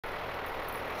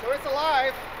So it's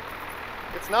alive.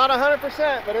 It's not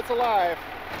 100%, but it's alive.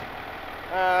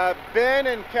 Ben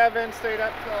and Kevin stayed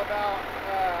up till about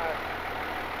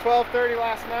 12:30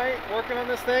 last night working on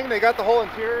this thing. They got the whole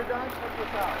interior done. Check this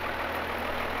out.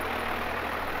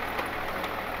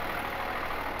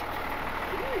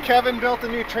 Kevin built a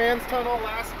new trans tunnel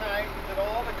last night. Did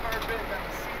all the carpet, got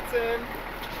the seats in.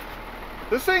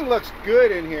 This thing looks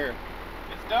good in here.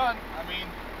 It's done. I mean,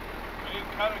 we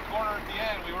didn't cut a corner at the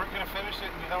end. We weren't going to finish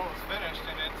it until it was finished,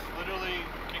 and it's literally, you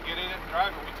can get in it and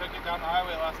drive it. We took it down the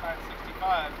highway last night at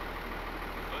 65, so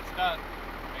it's done.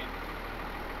 I mean,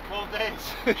 12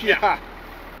 days. Yeah.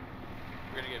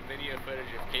 We're going to get video footage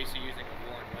of Casey using a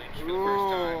Warren winch for the first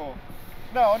time.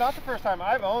 No, not the first time.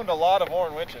 I've owned a lot of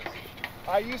Warren winches.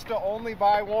 I used to only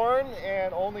buy Warren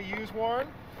and only use Warren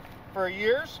for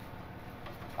years.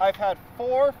 I've had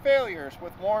 4 failures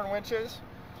with Warren winches.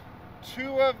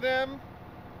 2 of them,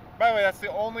 by the way, that's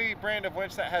the only brand of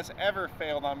winch that has ever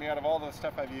failed on me out of all the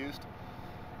stuff I've used.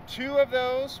 2 of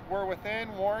those were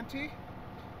within warranty.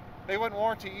 They wouldn't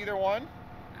warranty either one.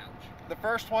 Ouch. The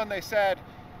first one they said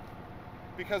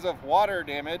because of water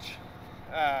damage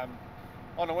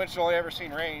on a winch that only ever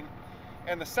seen rain.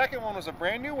 And the second one was a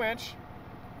brand new winch,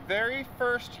 very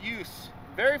first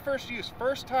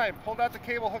time, pulled out the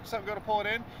cable, hooked something, go to pull it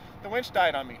in, the winch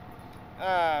died on me.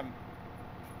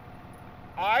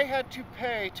 I had to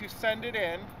pay to send it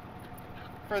in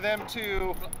for them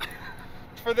to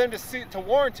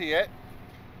warranty it.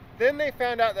 Then they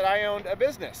found out that I owned a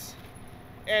business,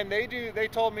 and they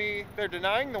told me they're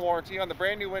denying the warranty on the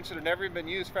brand new winch that had never even been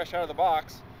used fresh out of the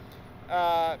box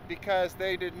because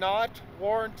they did not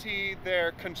warranty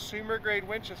their consumer grade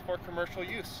winches for commercial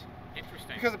use.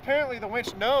 Interesting. Because apparently the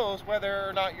winch knows whether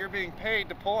or not you're being paid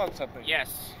to pull on something.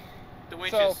 Yes. The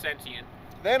winch So, is sentient.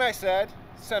 Then I said,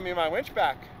 send me my winch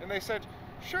back. And they said,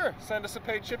 sure, send us a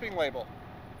paid shipping label.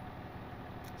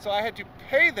 So I had to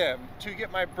pay them to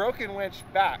get my broken winch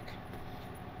back.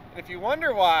 And if you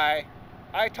wonder why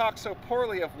I talk so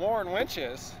poorly of Warren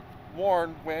winches,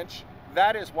 Warren winch,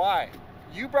 that is why.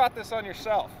 You brought this on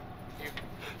yourself.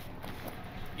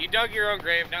 You dug your own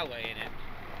grave, now lay in it.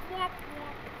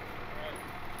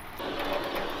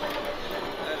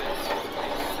 That is a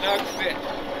snug fit.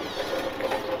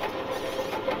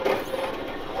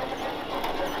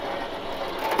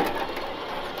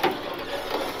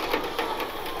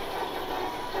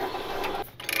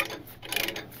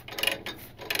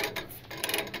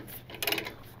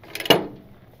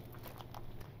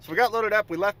 So we got loaded up,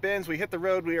 we left Ben's, we hit the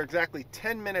road. We are exactly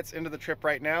 10 minutes into the trip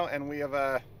right now, and we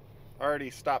have already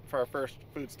stopped for our first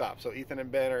food stop. So Ethan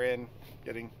and Ben are in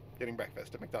getting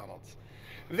breakfast at McDonald's.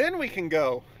 Then we can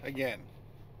go again.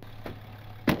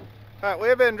 All right, we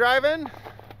have been driving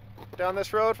down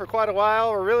this road for quite a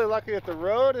while. We're really lucky that the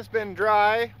road has been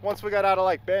dry. Once we got out of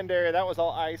like Bend area, that was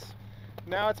all ice.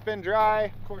 Now it's been dry.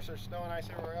 Of course, there's snow and ice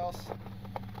everywhere else.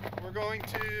 We're going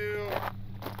to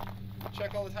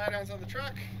check all the tie downs on the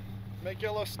truck, make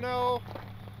yellow snow,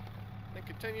 and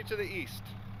continue to the east.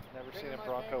 Never seen a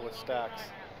Bronco with stacks.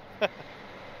 I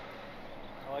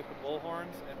like the bull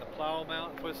horns and the plow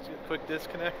mount, quick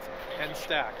disconnect, and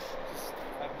stacks.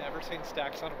 I've never seen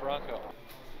stacks on a Bronco.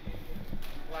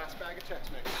 Last bag of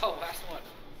Chex Mix. Oh, last one.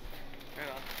 Right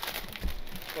on.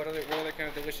 What other kind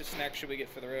of delicious snacks should we get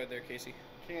for the road there, Casey?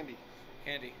 Candy.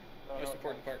 Candy. Most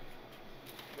important part.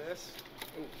 This.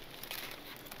 Ooh.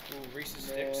 Ooh, Reese's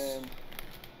Sticks. M&Ms.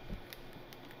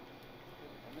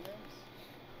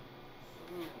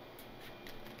 Ooh.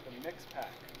 The mix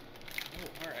pack. Ooh,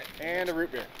 all right. And a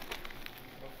root beer.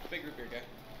 Oh, big root beer guy.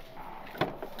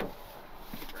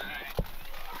 Right.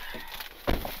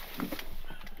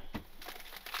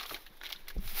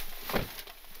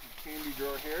 Candy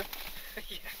drawer here.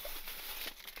 Yeah.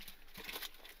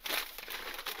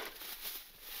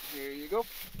 Here you go.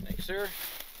 Thanks, sir.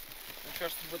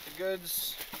 Entrusted with the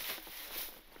goods.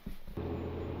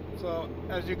 So,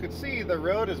 as you can see, the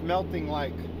road is melting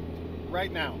like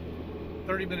right now.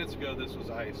 30 minutes ago, this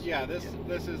was ice. Yeah, this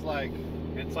is like...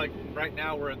 It's like right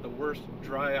now we're at the worst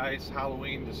dry ice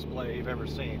Halloween display you've ever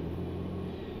seen.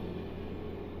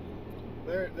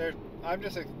 I'm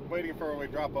just waiting for when we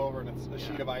drop over and it's a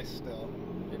sheet of ice still.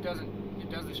 It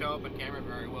doesn't show up on camera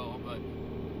very well, but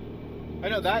I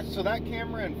know that. So that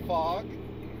camera in fog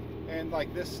and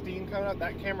like this steam coming up,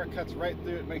 that camera cuts right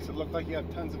through it, makes it look like you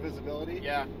have tons of visibility.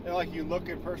 yeah. And like you look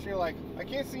in person, you're like, I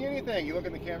can't see anything. You look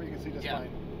in the camera, you can see just Yeah.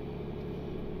 fine.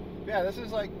 Yeah, this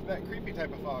is like that creepy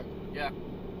type of fog. Yeah.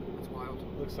 That's wild.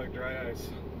 Looks like dry ice.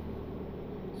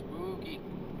 Spooky.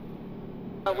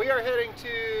 We are heading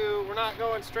to, we're not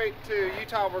going straight to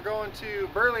Utah, we're going to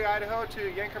Burley, Idaho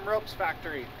to Yankum Ropes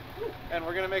Factory. and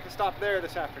we're gonna make a stop there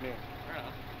this afternoon. Right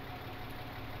on.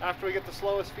 After we get the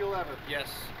slowest fuel ever. Yes,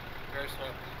 very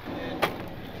slow.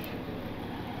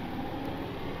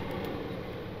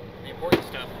 The important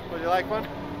stuff. Would you like one?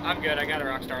 I'm good. I got a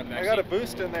Rockstar in the back I got a seat.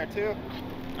 Boost in there too.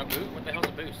 A Boost? What the hell's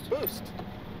a Boost? Boost,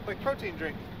 like protein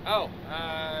drink. Oh,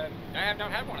 I have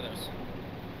not had one of those.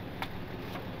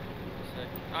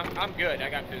 So, I'm good. I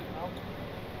got food.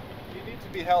 You need to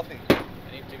be healthy.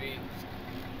 I need to be.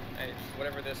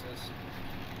 Whatever this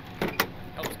is.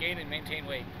 Helps gain and maintain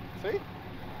weight. See?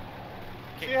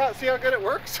 See how good it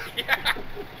works? Yeah.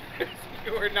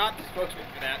 You are not the spokesman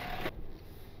for that.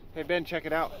 Hey Ben, check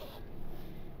it out.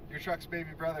 Your truck's baby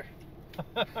brother.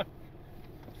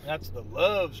 That's the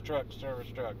Love's truck, service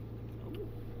truck.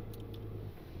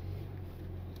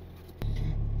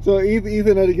 So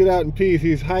Ethan had to get out in peace.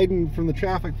 He's hiding from the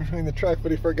traffic between the truck,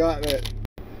 but he forgot that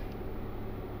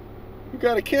we've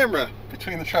got a camera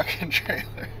between the truck and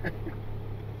trailer.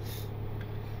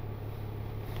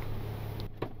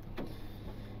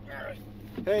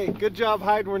 Hey, good job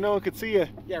hiding where no one could see you.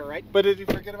 Yeah, right. But did you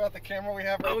forget about the camera we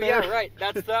have right there? Oh yeah, right.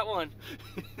 That's that one.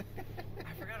 I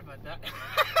forgot about that.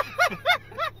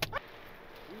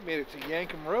 We made it to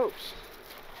Yankum Ropes.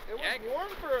 It was warm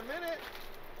for a minute.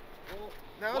 Well,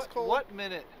 now it's cold. What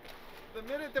minute? The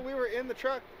minute that we were in the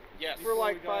truck Yes. for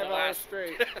like 5 hours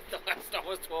straight. The last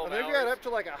almost 12 I think hours. we got up to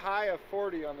like a high of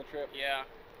 40 on the trip. Yeah.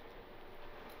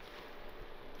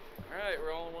 All right,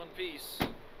 we're all in one piece.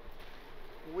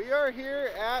 We are here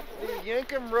at the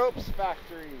Yankum Ropes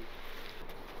Factory.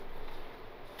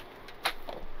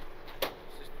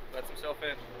 Just lets himself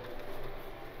in.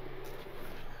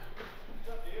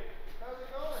 How's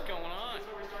it going? What's going on? Is this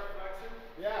where we start flexing?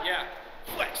 Yeah. Yeah.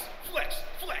 Flex, flex,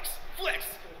 flex, flex.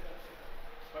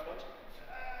 All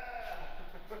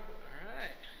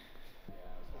right.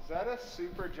 Is that a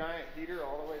super giant heater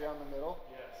all the way down the middle?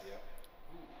 Yes. Yep.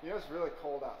 You know it's really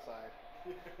cold outside.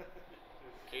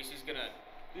 Casey's gonna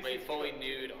lay fully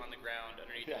nude on the ground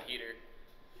underneath the heater.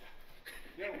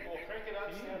 Yeah, we'll crank it up.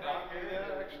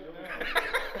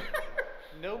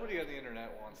 Nobody on the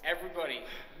internet wants that. Everybody.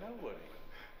 Nobody.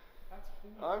 That's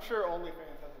cool. I'm sure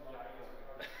OnlyFans has a lot.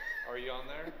 Are you on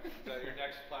there? Is that your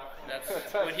next platform?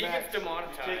 That's when he gets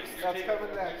demonetized. That's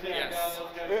coming next. Yes.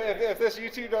 If this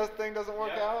YouTube thing doesn't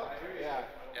work out, yeah.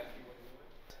 Yep.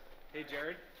 Hey,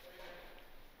 Jared.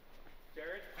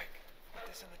 Jared? Quick, put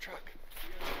this in the truck.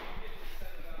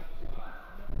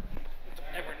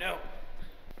 Never know.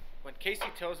 When Casey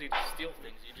tells you to steal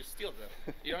things, you just steal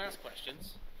them. You don't ask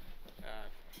questions. Look,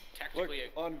 Tactically,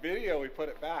 on video we put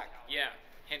it back. yeah.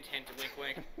 Hint, hint, wink,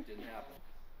 wink. Didn't happen.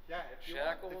 Yeah,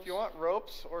 Shackles. if you want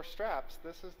ropes or straps,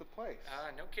 this is the place.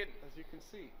 No kidding. As you can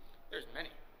see. There's many.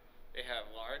 They have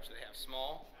large, they have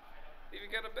small. They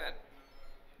even got a bed.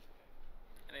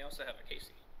 And they also have a Casey.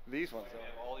 These ones. They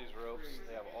have all these ropes.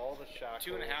 They have all the shackles.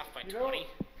 2.5 by You know, 20.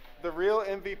 the real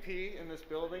MVP in this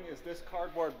building is this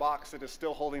cardboard box that is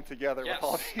still holding together with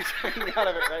all these hanging out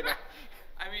of it right now.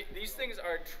 I mean, these things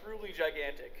are truly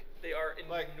gigantic. They are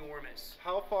Like, enormous.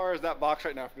 How far is that box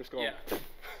right now from just going? Yeah.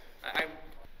 I'm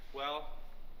Well,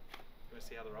 you want to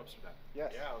see how the ropes are done?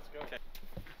 Yes. Yeah, let's go. Okay.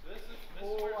 So this is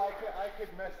Oh, where I could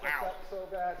mess this up so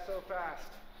bad, so fast.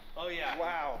 Oh yeah.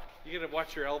 Wow. You gotta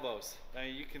watch your elbows. I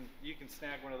mean, you can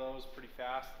snag one of those pretty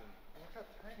fast. And Look how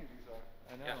tiny these are.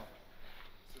 I know.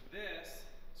 Yeah.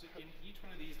 So in each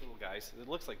one of these little guys, it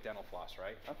looks like dental floss,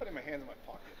 right? I'm putting my hands in my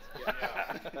pockets.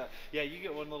 Yeah. Yeah. You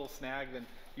get one little snag, then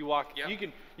you walk. Yep.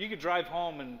 You can drive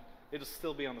home and it'll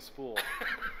still be on the spool.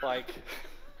 Like.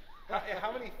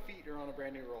 How many feet are on a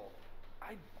brand new roll?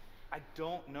 I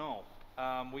don't know.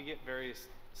 We get various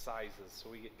sizes, so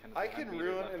we get kind of. I can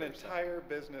ruin an entire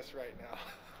business right now.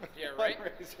 Yeah, right? One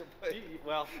razor blade.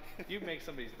 Well, you make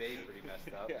somebody's day pretty messed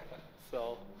up. Yeah.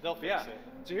 So they'll fix it.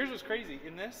 So here's what's crazy.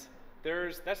 In this,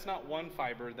 that's not one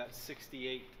fiber. That's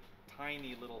 68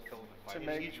 tiny little filament fibers.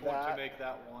 make Each one to that- make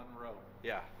that one row.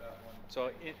 Yeah.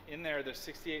 So in there, there's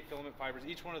 68 filament fibers.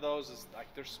 Each one of those is like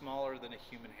they're smaller than a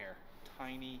human hair.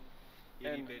 Tiny,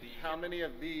 itty And bitty. how many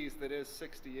of these that is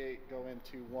 68 go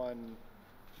into one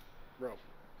rope?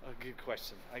 A good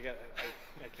question. I can't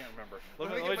remember. Let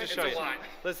Let me me get my- just show It's a you. lot.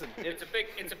 Listen, It's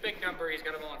a big number. He's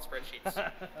got them all on spreadsheets.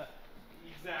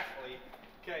 Exactly.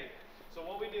 Okay, so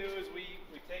what we do is we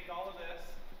take all of this,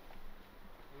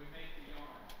 and we make the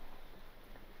yarn.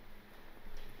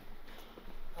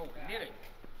 Oh, knitting.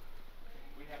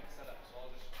 We have it set up, so I'll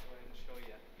just go ahead and show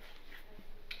you.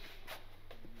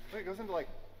 Wait, it goes into like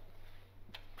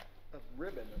a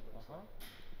ribbon. It looks like.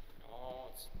 Oh,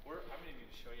 it's I'm going to need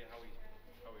to show you how we do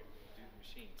the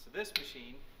machine. So this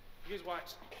machine, you guys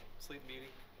watch Sleep Beauty?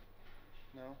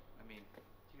 No. I mean,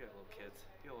 you got little kids.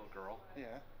 You got a little girl.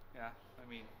 Yeah. Yeah. I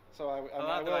mean, So I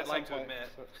not will that at I'd like some to point.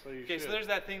 admit. So you Okay, should. so there's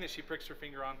that thing that she pricks her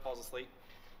finger on, falls asleep.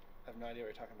 I have no idea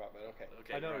what you're talking about, but okay.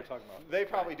 Okay, I know what right. you're talking about. They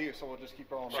probably do, so we'll just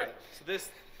keep rolling Sure. with it. So this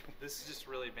is just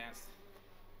really advanced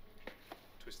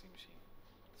twisting machine.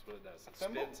 That's what it does. It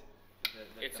Thimble? spins.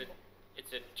 The thimble.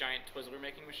 It's a giant Twizzler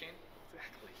making machine.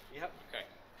 Exactly. Yep. Okay.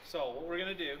 So what we're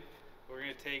gonna do, we're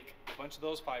gonna take a bunch of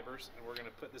those fibers and we're gonna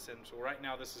put this in. So right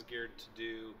now this is geared to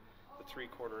do the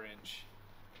 3/4 inch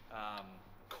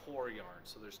core yarn.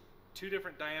 So there's 2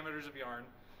 different diameters of yarn,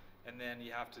 and then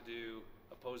you have to do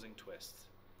opposing twists.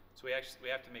 So we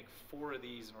have to make 4 of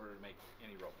these in order to make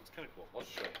any rope. It's kind of cool. I'll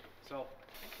just show you. So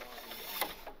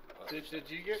Did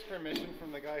you get permission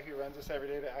from the guy who runs this every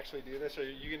day to actually do this, or are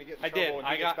you going to get in I trouble did. when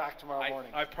I he got gets back tomorrow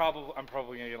morning? I'm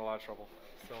probably gonna get in a lot of trouble.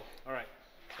 So all right.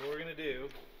 So what we're gonna do,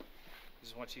 I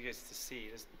just want you guys to see.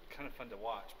 It's kind of fun to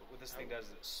watch, but what this thing does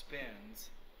is it spins.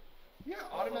 Yeah,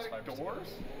 all those automatic fibers doors.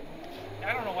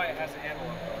 I don't know why it has a handle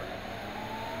up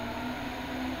door.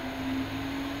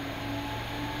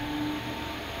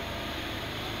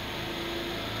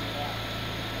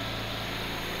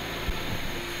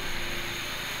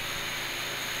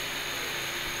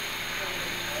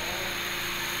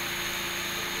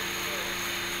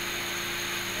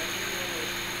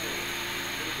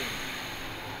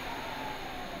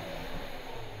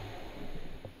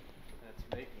 That's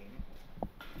making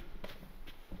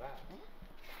that.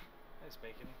 It's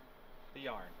making the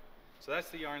yarn. So that's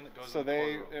the yarn that goes So in the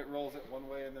core rope. it rolls it one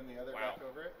way and then the other Wow. back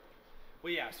over it.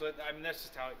 Well, yeah. So I mean, that's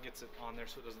just how it gets it on there,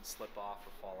 so it doesn't slip off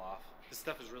or fall off. This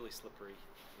stuff is really slippery,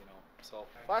 you know. So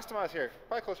Last time I was here,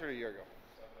 probably closer to a year ago,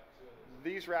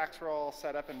 these racks were all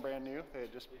set up and brand new. They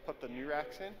had just put the new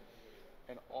racks in,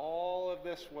 and all of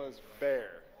this was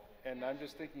bare. And I'm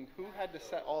just thinking, who had to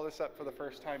set all this up for the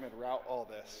first time and route all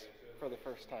this for the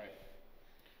first time?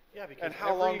 Yeah, because And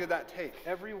how long did that take?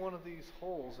 Every one of these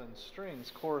holes and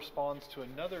strings corresponds to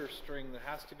another string that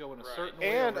has to go in a Right. certain way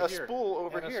And over a here. spool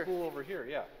over and here. a spool over here,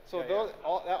 yeah. So Yeah, those,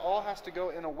 that all has to go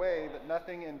in a way that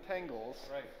nothing entangles.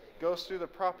 Right. Goes through the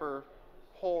proper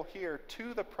hole here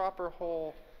to the proper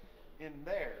hole in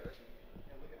there.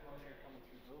 Yeah, look at how many are coming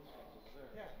through those holes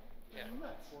there. Yeah.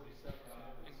 Nuts. 47.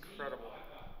 Incredible.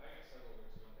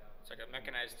 It's like a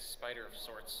mechanized spider of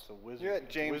sorts. It's a wizard. You know that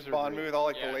James wizardry. Bond movie with all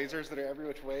like Yeah. the lasers that are every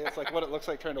which way? It's like what it looks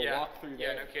like trying to Yeah. walk through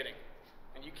Yeah, there. no kidding.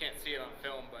 And you can't see it on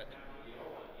film, but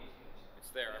it's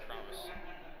there, I promise.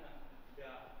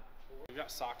 we've got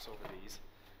socks over these.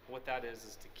 What that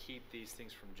is to keep these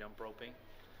things from jump roping.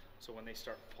 So when they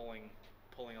start pulling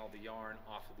all the yarn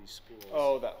off of these spools.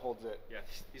 Oh, that holds it. Yeah,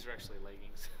 these are actually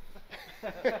leggings.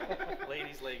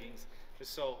 Ladies' leggings.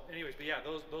 So, anyways, but yeah,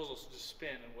 those will just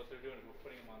spin, and what they're doing is we're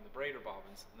putting them on the braider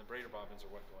bobbins, and the braider bobbins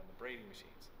are what go in the braiding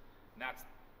machines, and that's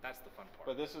the fun part.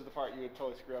 But this is the part you would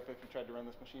totally screw up if you tried to run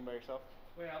this machine by yourself.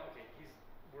 Well, okay,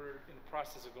 we're in the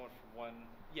process of going from one.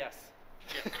 Yes.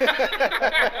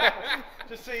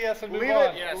 Just say yes and move Leave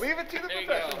on. it, Yes. leave it to the There you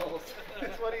go. professionals.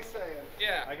 That's what he's saying.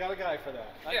 Yeah. I got a guy for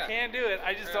that. Yeah. I can do it.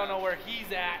 I just don't Yeah. know where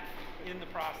he's at in the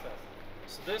process.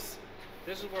 So this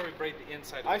is where we braid the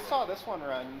inside. Of the I rope. saw this one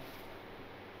run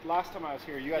last time I was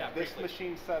here. You had Yeah, this briefly.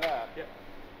 machine set up, Yep.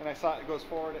 and I saw it goes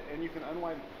forward, and you can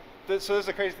unwind. So this is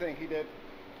a crazy thing he did.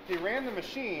 He ran the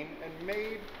machine and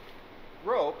made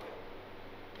rope,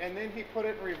 and then he put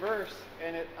it in reverse,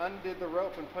 and it undid the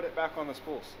rope and put it back on the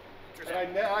spools. And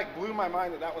I like blew my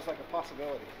mind that was like a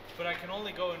possibility. But I can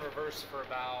only go in reverse for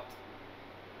about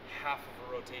half of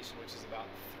a rotation, which is about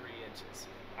 3 inches.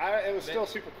 It was still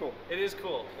super cool. It is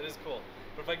cool. It is cool.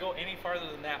 But if I go any farther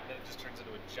than that, then it just turns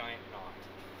into a giant knot.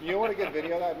 You know what a good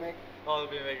video that would make? Oh,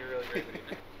 it'd make a really great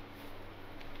video.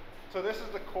 So this is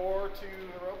the core to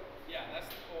the rope? Yeah, that's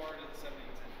the core to the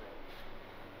 70-inch rope.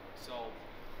 So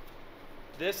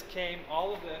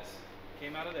all of this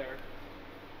came out of there.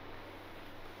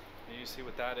 And you see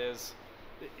what that is.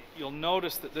 You'll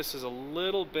notice that this is a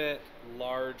little bit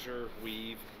larger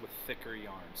weave with thicker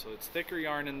yarn. So it's thicker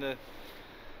yarn in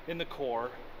the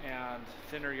core and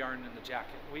thinner yarn in the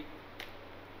jacket.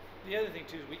 The other thing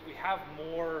too is we have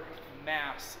more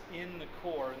mass in the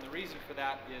core, and the reason for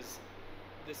that is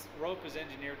this rope is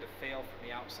engineered to fail from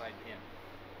the outside in.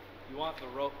 You want the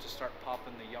rope to start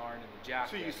popping the yarn in the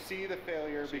jacket. So you see the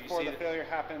failure So you before see the the- failure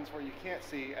happens where you can't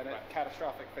see and it Right.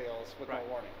 catastrophic fails with Right. no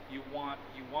warning. You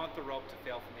want the rope to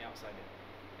fail from the outside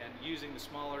in. And using the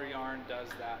smaller yarn does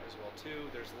that as well too.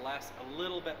 There's a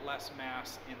little bit less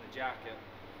mass in the jacket,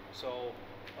 so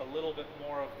a little bit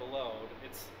more of the load.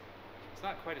 It's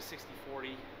not quite a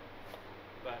 60-40,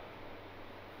 but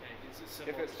it's a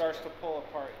similar. If it starts to pull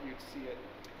apart, you'd see it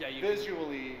yeah, you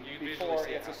visually you visually before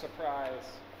see it it's a happen. surprise.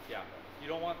 Yeah, you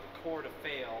don't want the core to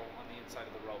fail on the inside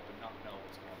of the rope and not know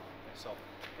what's going on. Okay, so,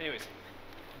 anyways,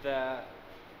 this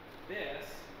is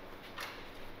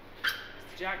the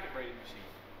jacket braiding machine,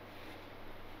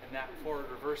 and that forward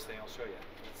reverse thing I'll show you.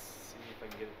 Let's see if I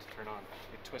can get it to turn on.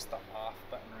 You twist the off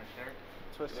button right there.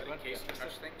 Twist Is it. that in case you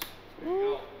touch things? There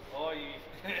you go. Oh, you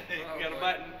got a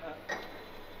button.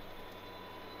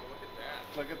 Look at that.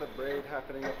 Look at the braid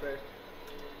happening up there.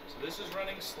 So this is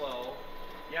running slow.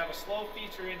 You have a slow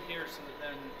feature in here so that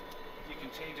then you can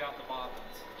change out the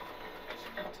bobbins as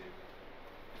you need to.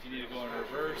 If you need to go in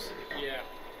reverse. Yeah.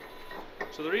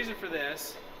 So the reason for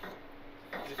this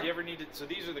is if you ever needed, so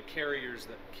these are the carriers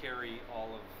that carry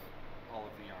all of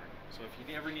the yarn. So if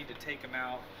you ever need to take them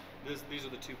out, these are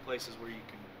the two places where you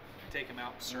can take them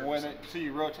out and service them. So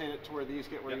you rotate it to where these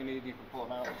get where you need, you can pull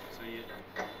them out.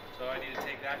 So I need to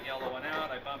take that yellow one out,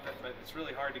 I bump it, but it's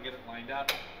really hard to get it lined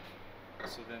up.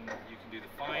 So then you can do the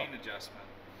fine adjustment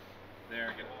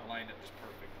there, get it lined up just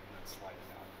perfect, and then slide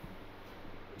it out,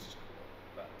 which is cool.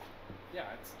 But yeah,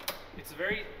 this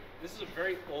is a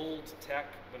very old tech,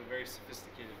 but a very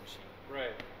sophisticated machine.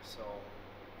 Right. So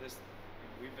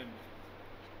we've been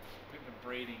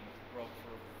braiding rope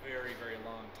for a very, very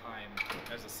long time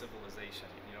as a civilization.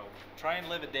 You know, try and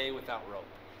live a day without rope.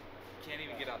 Can't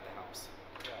even get out the house.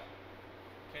 Yeah.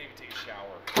 Can't even take a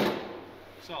shower.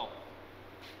 So.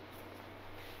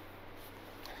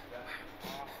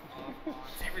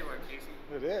 It's everywhere, Casey.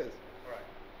 It is. All right.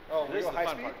 Oh, This is real the high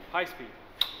fun speed? part. High speed.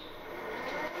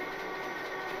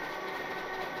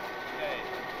 Okay.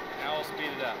 Now we'll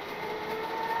speed it up.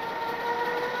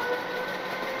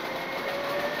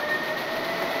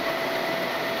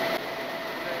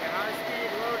 High-speed,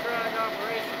 low-drag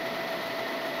operation.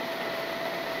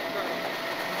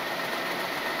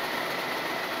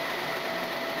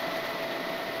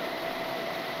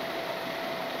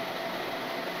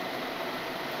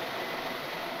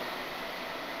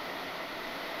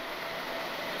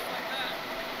 Just like that.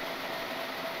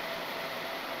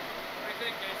 What do you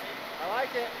think, Casey? I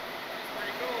like it. It's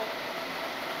pretty cool.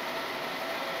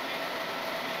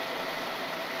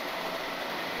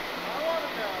 I want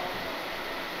to know,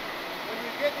 when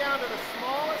you get down to the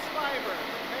smallest fiber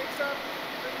that makes up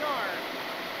the yarn,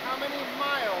 how many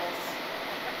miles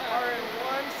are in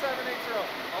 1/7/8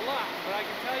 rope? A lot, but I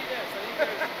can tell you this. I think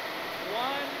there's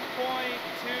 1.2,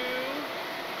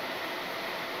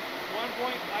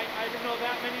 I don't know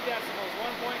that many decimals,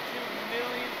 1.2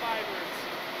 million fibers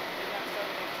in that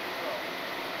 7/8 rope.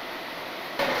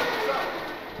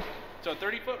 So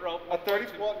 30-foot rope. A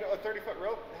 30-foot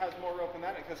rope has more rope than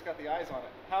that because it's got the eyes on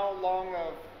it. How long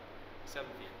of? 7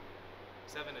 feet.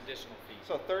 7 additional feet.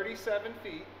 So 37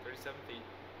 feet 37 feet.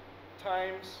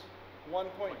 times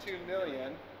 1.2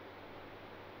 million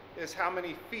is how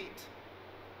many feet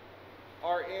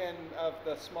are in of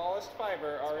the smallest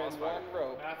fiber are in Smallest one fiber.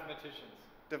 rope. Mathematicians.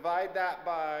 Divide that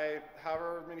by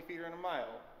however many feet are in a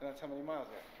mile, and that's how many miles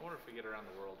you have. I wonder if we get around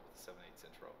the world with a 7/8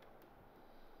 inch rope.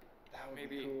 That would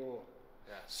Maybe. be cool.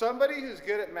 Yeah. Somebody who's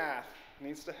good at math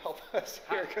needs to help us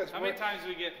here because How many times do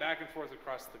we get back and forth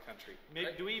across the country?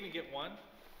 Maybe, do we even get one?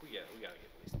 We gotta get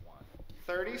at least one.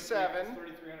 37.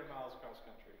 3,300 miles cross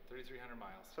country. 3,300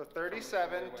 miles. So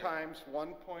 37 From times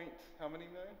 1 point, how many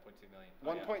million? 1.2 million.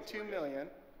 1.2 million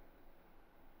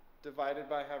divided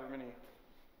by however many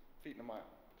feet in a mile,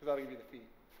 because that'll give you the feet.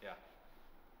 Yeah.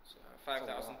 So,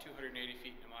 5,280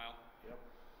 feet in a mile. Yep.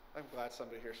 I'm glad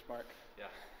somebody here's smart. Yeah.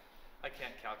 I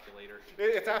can't calculator.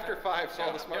 It's after 5, so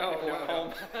all the smart people went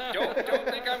home. Don't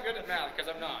think I'm good at math, because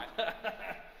I'm not.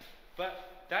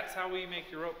 But that's how we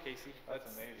make your rope, Casey. That's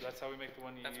amazing. That's how we make the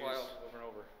one you That's use wild. over and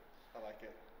over. I like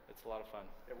it. It's a lot of fun.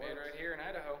 It Made works. right here in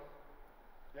Idaho.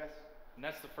 Yes. And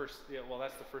that's the first. Yeah, well,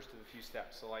 that's the first of a few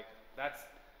steps. So like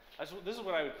this is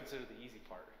what I would consider the easy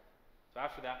part. So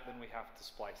after that, then we have to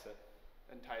splice it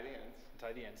And tie the ends. and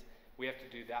tie the ends. We have to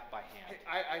do that by hand. Hey,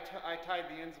 I tied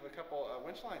the ends of a couple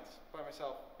winch lines by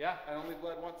myself. Yeah. I only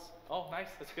bled once. Oh, nice.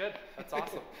 That's good. That's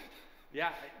awesome.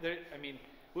 Yeah. I mean,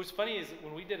 what's funny is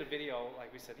when we did a video,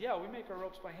 like we said, yeah, we make our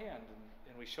ropes by hand,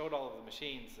 and we showed all of the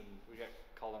machines, and we got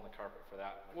called on the carpet for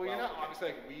that. Well, you're not okay. obviously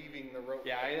like weaving the rope.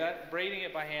 Yeah, braiding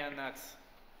it by hand, that's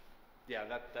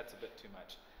a bit too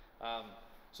much.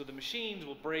 So the machines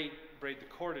will braid the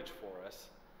cordage for us,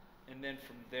 and then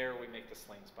from there we make the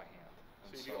slings by hand.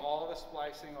 So you do all the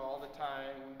splicing, all the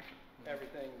tying,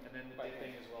 everything. And then the by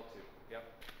dipping hand. as well too. Yep.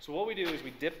 So what we do is we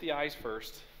dip the eyes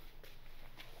first.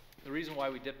 The reason why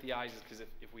we dip the eyes is because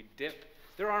if we dip,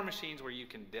 there are machines where you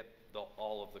can dip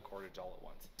all of the cordage all at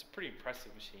once. It's a pretty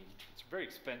impressive machine. It's a very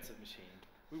expensive machine.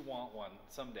 We want one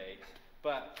someday.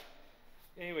 But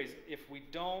anyways, if we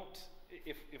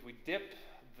dip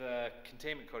the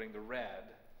containment coating, the red,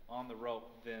 on the rope,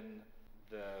 then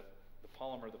the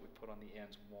polymer that we put on the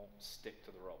ends won't stick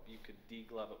to the rope. You could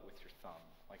deglove it with your thumb,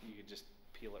 like you could just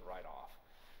peel it right off.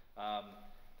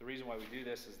 The reason why we do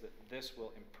this is that this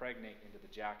will impregnate into the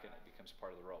jacket and it becomes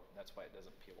part of the rope. That's why it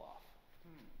doesn't peel off.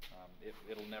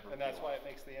 It'll never peel off. And that's why it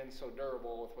makes the end so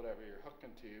durable with whatever you're hooked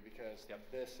into, because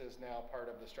this is now part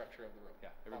of the structure of the rope.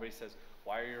 Yeah, everybody says,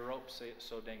 why are your ropes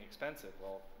so dang expensive?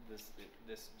 Well, this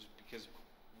because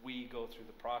we go through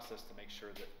the process to make sure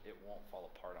that it won't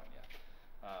fall apart on you.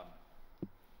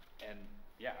 And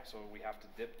yeah, so we have to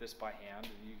dip this by hand,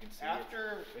 and you can see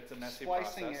after it's a messy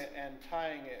splicing process. it and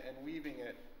tying it and weaving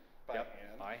it by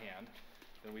hand. By hand.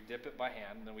 Then we dip it by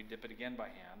hand, and then we dip it again by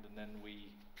hand, and then we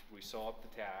sew up the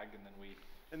tag, and then we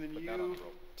put that on the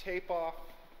rope. Tape off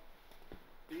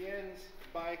the ends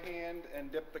by hand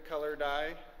and dip the color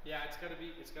dye. Yeah, it's got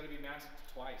to be masked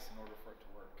twice in order for it to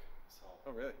work. So.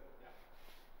 Oh really?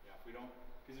 Yeah. If we don't,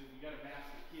 because you got to mask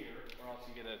it here, or else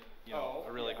you get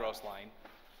a really gross line,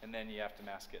 and then you have to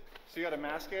mask it. So you got to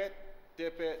mask it,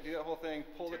 dip it, do that whole thing,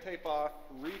 pull the tape off,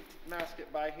 re-mask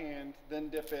it by hand, then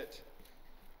dip it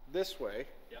this way.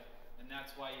 Yep. And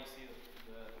that's why you see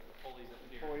the pulleys up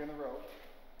here. Pulley in the rope.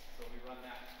 So we run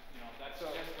that. That's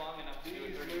just long enough to do a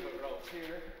 30-foot rope.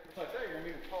 Here. It's like, there, you're gonna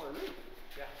need a taller root.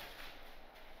 Yeah.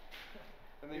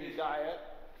 And then you dye it.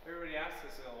 Everybody asks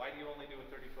us, why do you only do a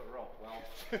 30-foot rope? Well,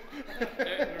 we're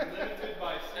limited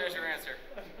by. There's your answer.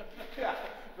 Yeah,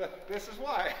 but this is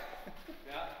why.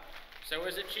 Yeah. So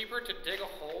is it cheaper to dig a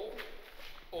hole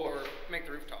or make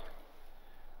the roof taller?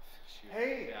 Shoot.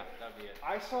 Hey, yeah, that'd be it.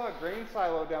 I saw a grain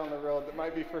silo down the road that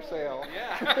might be for sale.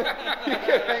 Yeah. You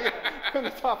can hang it from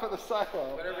the top of the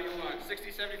silo. Whatever you want.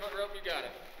 60, 70 foot rope, you got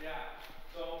it. Yeah.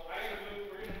 So we're gonna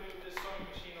move this sewing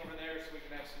machine over there so we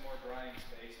can have some more drying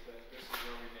space, but this is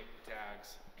where we make the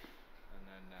tags, and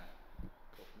then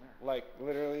go from there. Like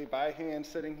literally by hand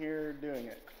sitting here doing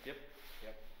it. Yep.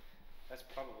 That's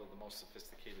probably the most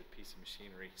sophisticated piece of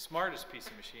machinery, smartest piece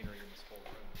of machinery in this whole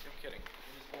room. No kidding.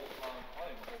 In this whole,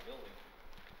 probably in the whole building.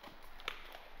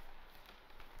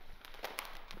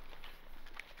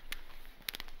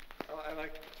 I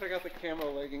like, check out the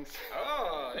camo leggings.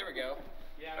 Oh, there we go.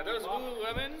 Yeah. Are those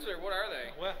Lululemons or what are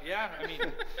they? Well, yeah, I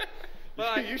mean.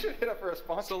 But you should hit up for a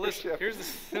sponsorship. So listen, here's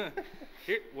the.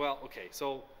 Okay,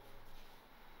 so.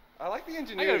 I like the I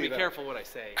ingenuity. gotta be careful what I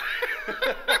say. You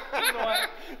know what?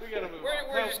 We gotta move on.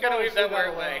 We're just gonna leave that where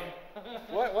it lay.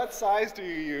 What size do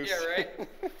you use? Yeah, right.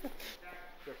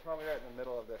 They're probably right in the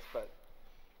middle of this, but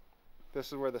this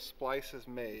is where the splice is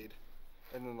made,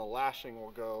 and then the lashing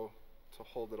will go to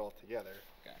hold it all together.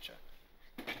 Gotcha.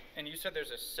 And you said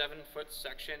there's a 7-foot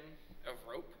section of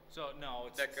rope? So no,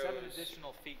 it's that 7 goes-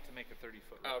 additional feet to make a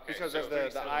 30-foot rope. Oh, okay. Because so of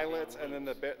the eyelets and then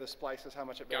the splice is how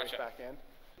much it bears Gotcha. back in.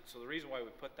 So the reason why we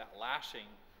put that lashing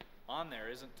on there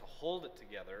isn't to hold it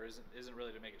together, isn't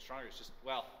really to make it stronger. It's just,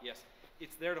 well, yes,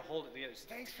 it's there to hold it together. Just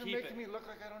Thanks to for keep making it. me look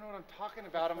like I don't know what I'm talking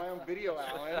about in my own video,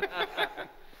 Alan.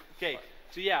 Okay,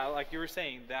 so yeah, like you were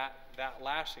saying, that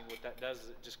lashing, what that does is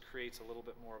it just creates a little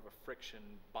bit more of a friction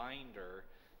binder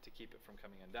to keep it from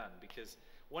coming undone. Because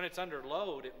when it's under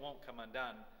load, it won't come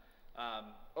undone.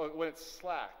 When it's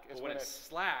slack. But when it's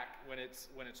slack, when it's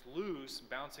loose,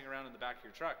 bouncing around in the back of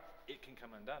your truck, it can come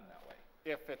undone that way.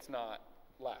 If it's not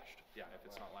lashed. Yeah, if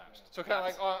it's not lashed. So kind of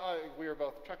like we were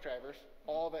both truck drivers.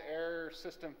 All the air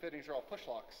system fittings are all push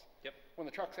locks. Yep. When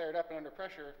the truck's aired up and under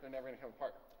pressure, they're never going to come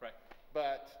apart. Right.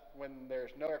 But when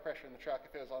there's no air pressure in the truck,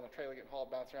 if it was on a trailer getting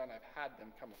hauled, bouncing around, I've had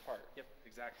them come apart. Yep,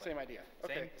 exactly. Same idea.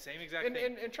 Okay. Same exact thing.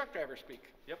 In truck driver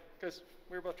speak. Yep. Because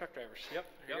we were both truck drivers. Yep.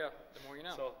 There you go. The more you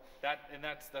know. So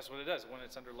that's what it does. When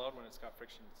it's under load, when it's got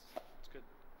friction, it's good.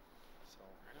 So.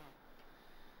 Right on.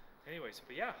 Anyways,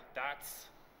 but yeah,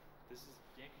 this is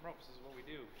Yankum Ropes. This is what we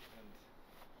do, and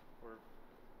we're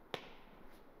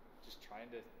just trying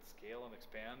to scale and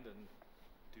expand and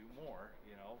do more.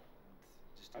 And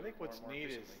just do I think it more what's and more neat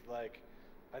is efficiently.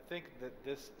 I think that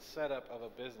this setup of a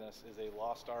business is a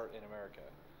lost art in America.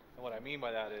 And what I mean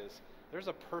by that is there's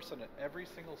a person at every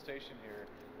single station here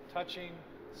touching,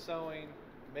 sewing,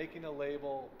 making a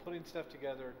label, putting stuff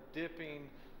together, dipping,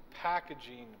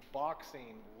 packaging,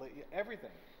 boxing,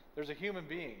 everything. There's a human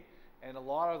being. And a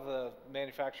lot of the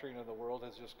manufacturing of the world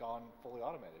has just gone fully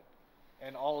automated.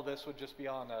 And all of this would just be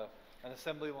on an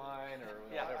assembly line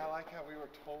or Yeah, whatever. I like how we were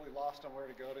totally lost on where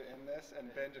to go to end this,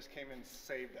 and Ben just came and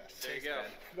saved us. There you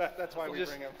go. That's why we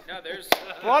Just- bring him. No, there's.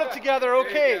 Brought it together, There you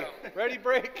okay. go. Ready,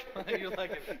 break. You're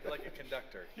like a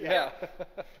conductor. Yeah.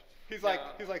 He's like,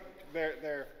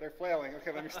 they're flailing.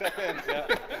 Okay, let me step in. Yeah.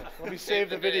 Let me save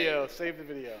the the day. video. Save the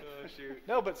video. Oh shoot.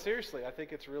 No, but seriously, I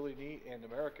think it's really neat in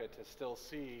America to still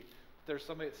see there's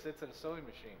somebody that sits at a sewing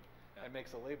machine. Yeah. and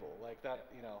makes a label like that.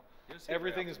 You know, You don't see it very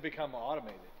everything has often. become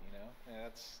automated. You know, and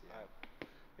that's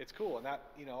it's cool. And that,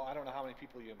 you know, I don't know how many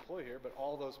people you employ here, but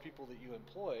all those people that you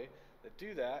employ that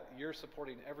do that, you're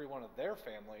supporting every one of their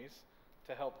families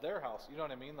to help their house. You know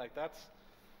what I mean? Like that's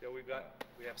Yeah,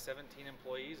 we have 17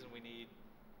 employees and we need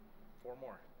 4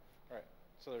 more. right.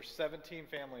 So there's 17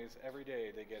 families every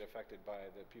day that get affected by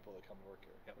the people that come to work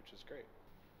here, Yep. which is great.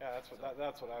 Yeah,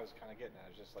 that's what I was kind of getting at.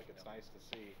 It's just like it's nice to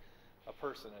see a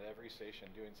person at every station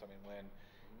doing something when,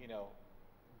 you know,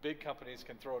 big companies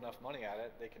can throw enough money at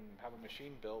it, they can have a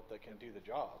machine built that can do the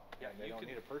job, Yeah, and they you don't can-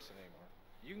 need a person anymore.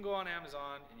 You can go on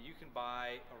Amazon and you can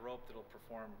buy a rope that'll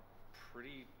perform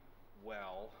pretty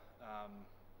well.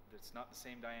 It's not the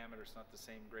same diameter, it's not the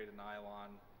same grade of nylon,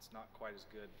 it's not quite as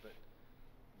good, but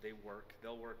they work.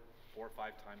 They'll work 4 or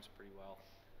 5 times pretty well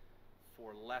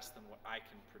for less than what I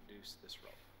can produce this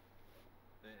rope.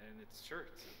 And it's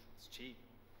cheap.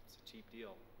 It's a cheap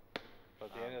deal.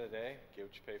 But at the end of the day, get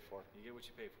what you pay for. You get what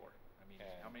you pay for. I mean,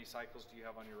 And- how many cycles do you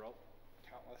have on your rope?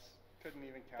 Countless. Couldn't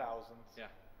even count. Thousands. Yeah.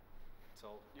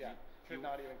 So Yeah. Could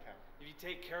not even count. if you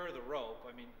take care of the rope,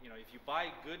 I mean, you know, if you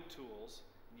buy good tools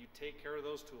and you take care of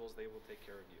those tools, they will take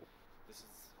care of you. This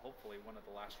is hopefully one of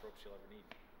the last ropes you'll ever need.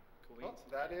 Cool Well, beans?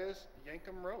 that is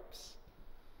Yankum Ropes.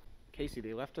 Casey,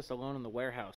 they left us alone in the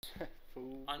warehouse.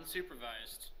 Fool.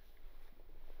 Unsupervised.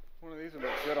 One of these would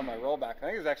look good on my rollback.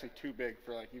 I think it's actually too big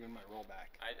for like even my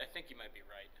rollback. I think you might be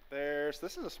right.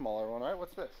 This is a smaller one, right?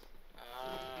 What's this?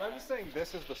 I'm just saying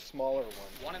this is the smaller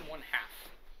one. 1 1/2.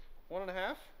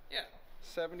 1.5? Yeah.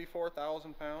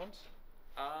 74,000 pounds.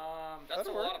 That's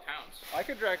That'll a work. lot of pounds. I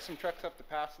could drag some trucks up the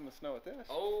pass in the snow with this.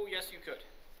 Oh, yes, you could.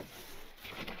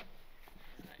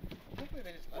 Hopefully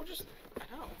they just We'll just,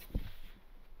 I know.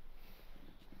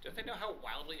 Don't they know how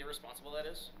wildly irresponsible that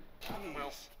is?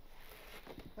 Well,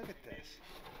 Look at this.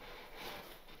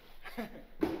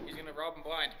 he's gonna rob him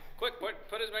blind. Quick,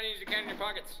 put as many as you can in your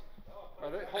pockets.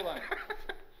 Hold on.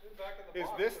 Is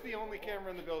this the only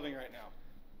camera in the building right now?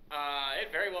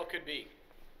 It very well could be.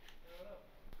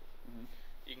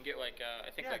 You can get like, I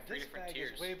think like 3 this different bag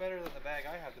tiers. is way better than the bag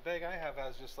I have. The bag I have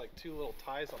has just like 2 little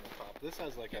ties on the top. This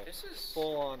has like Yeah, a this is-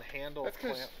 full-on handle That's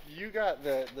because clamp. you got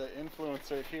the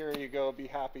influencer, here you go, be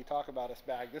happy, talk about us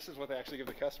bag. This is what they actually give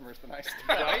the customers, the nice stuff.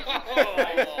 Right?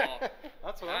 Oh,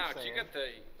 That's what I'm ouch, saying.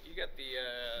 you got the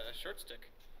short stick.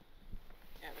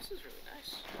 Yeah, this is really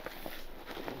nice.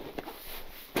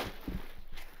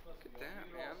 Look at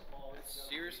that, man. That's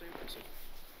seriously impressive.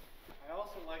 I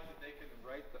also like that they can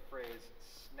write the phrase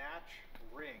 "snatch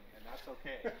ring," and that's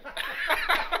okay.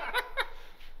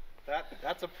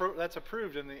 that's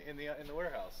approved in the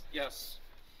warehouse. Yes.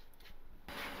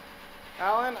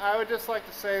 Alan, I would just like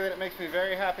to say that it makes me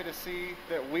very happy to see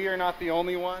that we are not the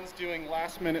only ones doing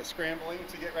last-minute scrambling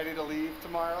to get ready to leave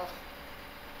tomorrow.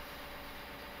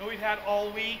 We've had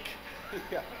all week.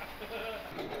 Yeah.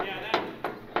 Yeah,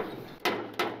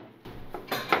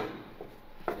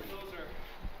 those are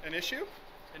An issue?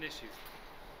 an issue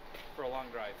for a long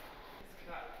drive.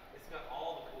 It's got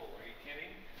all the cool. Are you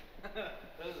kidding?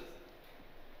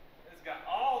 It's got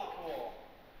all the cool.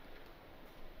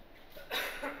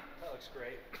 That looks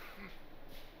great.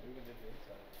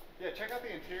 Yeah, check out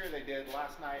the interior they did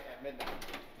last night at midnight.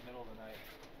 Middle of the night.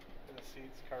 For the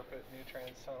seats, carpet, new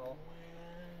trans tunnel.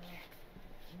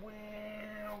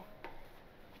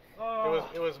 Wow.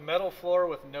 It was metal floor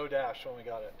with no dash when we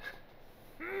got it.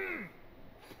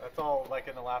 That's all like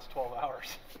in the last 12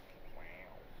 hours.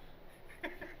 I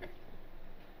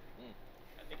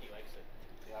think he likes it.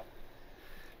 Yeah.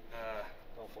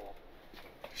 No full.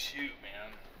 Shoot,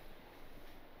 man.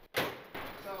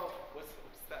 So, What's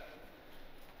that?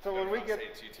 so when we Don't get say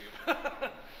it's YouTube.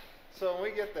 so when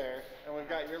we get there and we've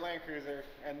got your Land Cruiser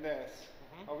and this,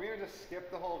 are we gonna just skip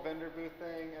the whole vendor booth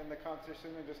thing and the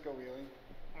competition and just go wheeling?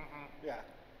 Yeah.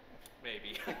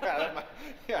 Maybe.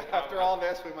 Yeah, after all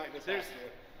this, we might just have to.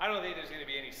 I don't think there's going to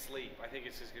be any sleep. I think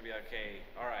it's just going to be okay.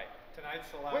 All right. Tonight's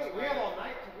the last Wait, we night. have all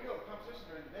night to wheel the competition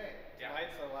during the day. Yeah.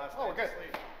 Tonight's the last Oh, night good. to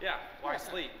sleep. Yeah. Why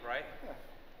sleep, right? Yeah.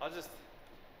 I'll just.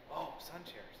 Oh, sun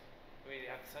chairs. We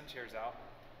have the sun chairs out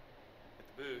at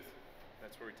the booth.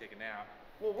 That's where we take a nap.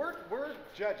 Well, we're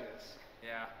judges,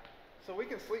 Yeah. so we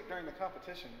can sleep during the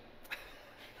competition,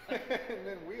 and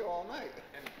then wheel all night.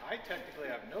 And I technically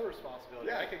have no responsibility.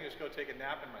 Yeah. I can just go take a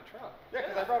nap in my truck. Yeah,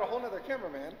 because I brought a whole nother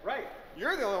cameraman. Right.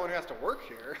 You're the only one who has to work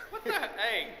here. What the?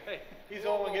 Hey. Hey, he's the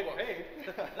only one getting whoa. paid.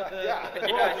 Yeah,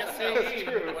 Yeah, just that's saying.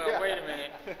 true. Well, yeah. wait a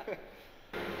minute.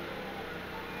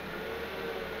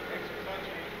 Thanks for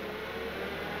touching me.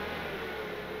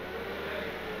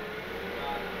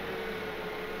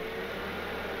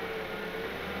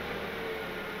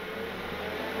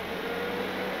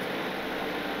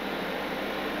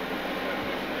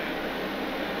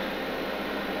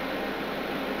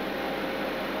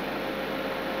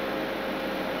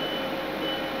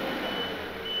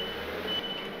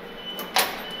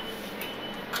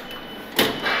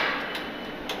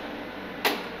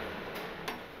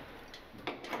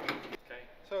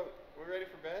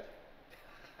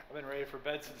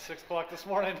 bed since 6 o'clock this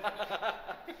morning.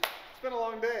 It's been a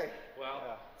long day. Well,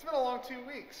 Yeah. It's been a long 2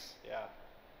 weeks. Yeah.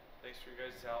 thanks for your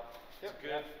guys' help. It's Yep. a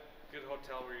good, good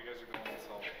hotel where you guys are going,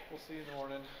 so. We'll see you in the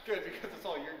morning. Good, because it's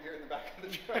all your gear in the back of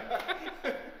the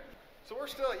truck. So we're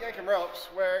still at Yankum Ropes,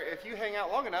 where if you hang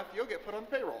out long enough, you'll get put on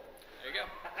the payroll. There you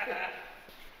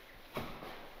go.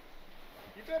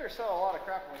 You better sell a lot of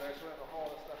crap over there so we have to haul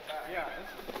this stuff back. Yeah.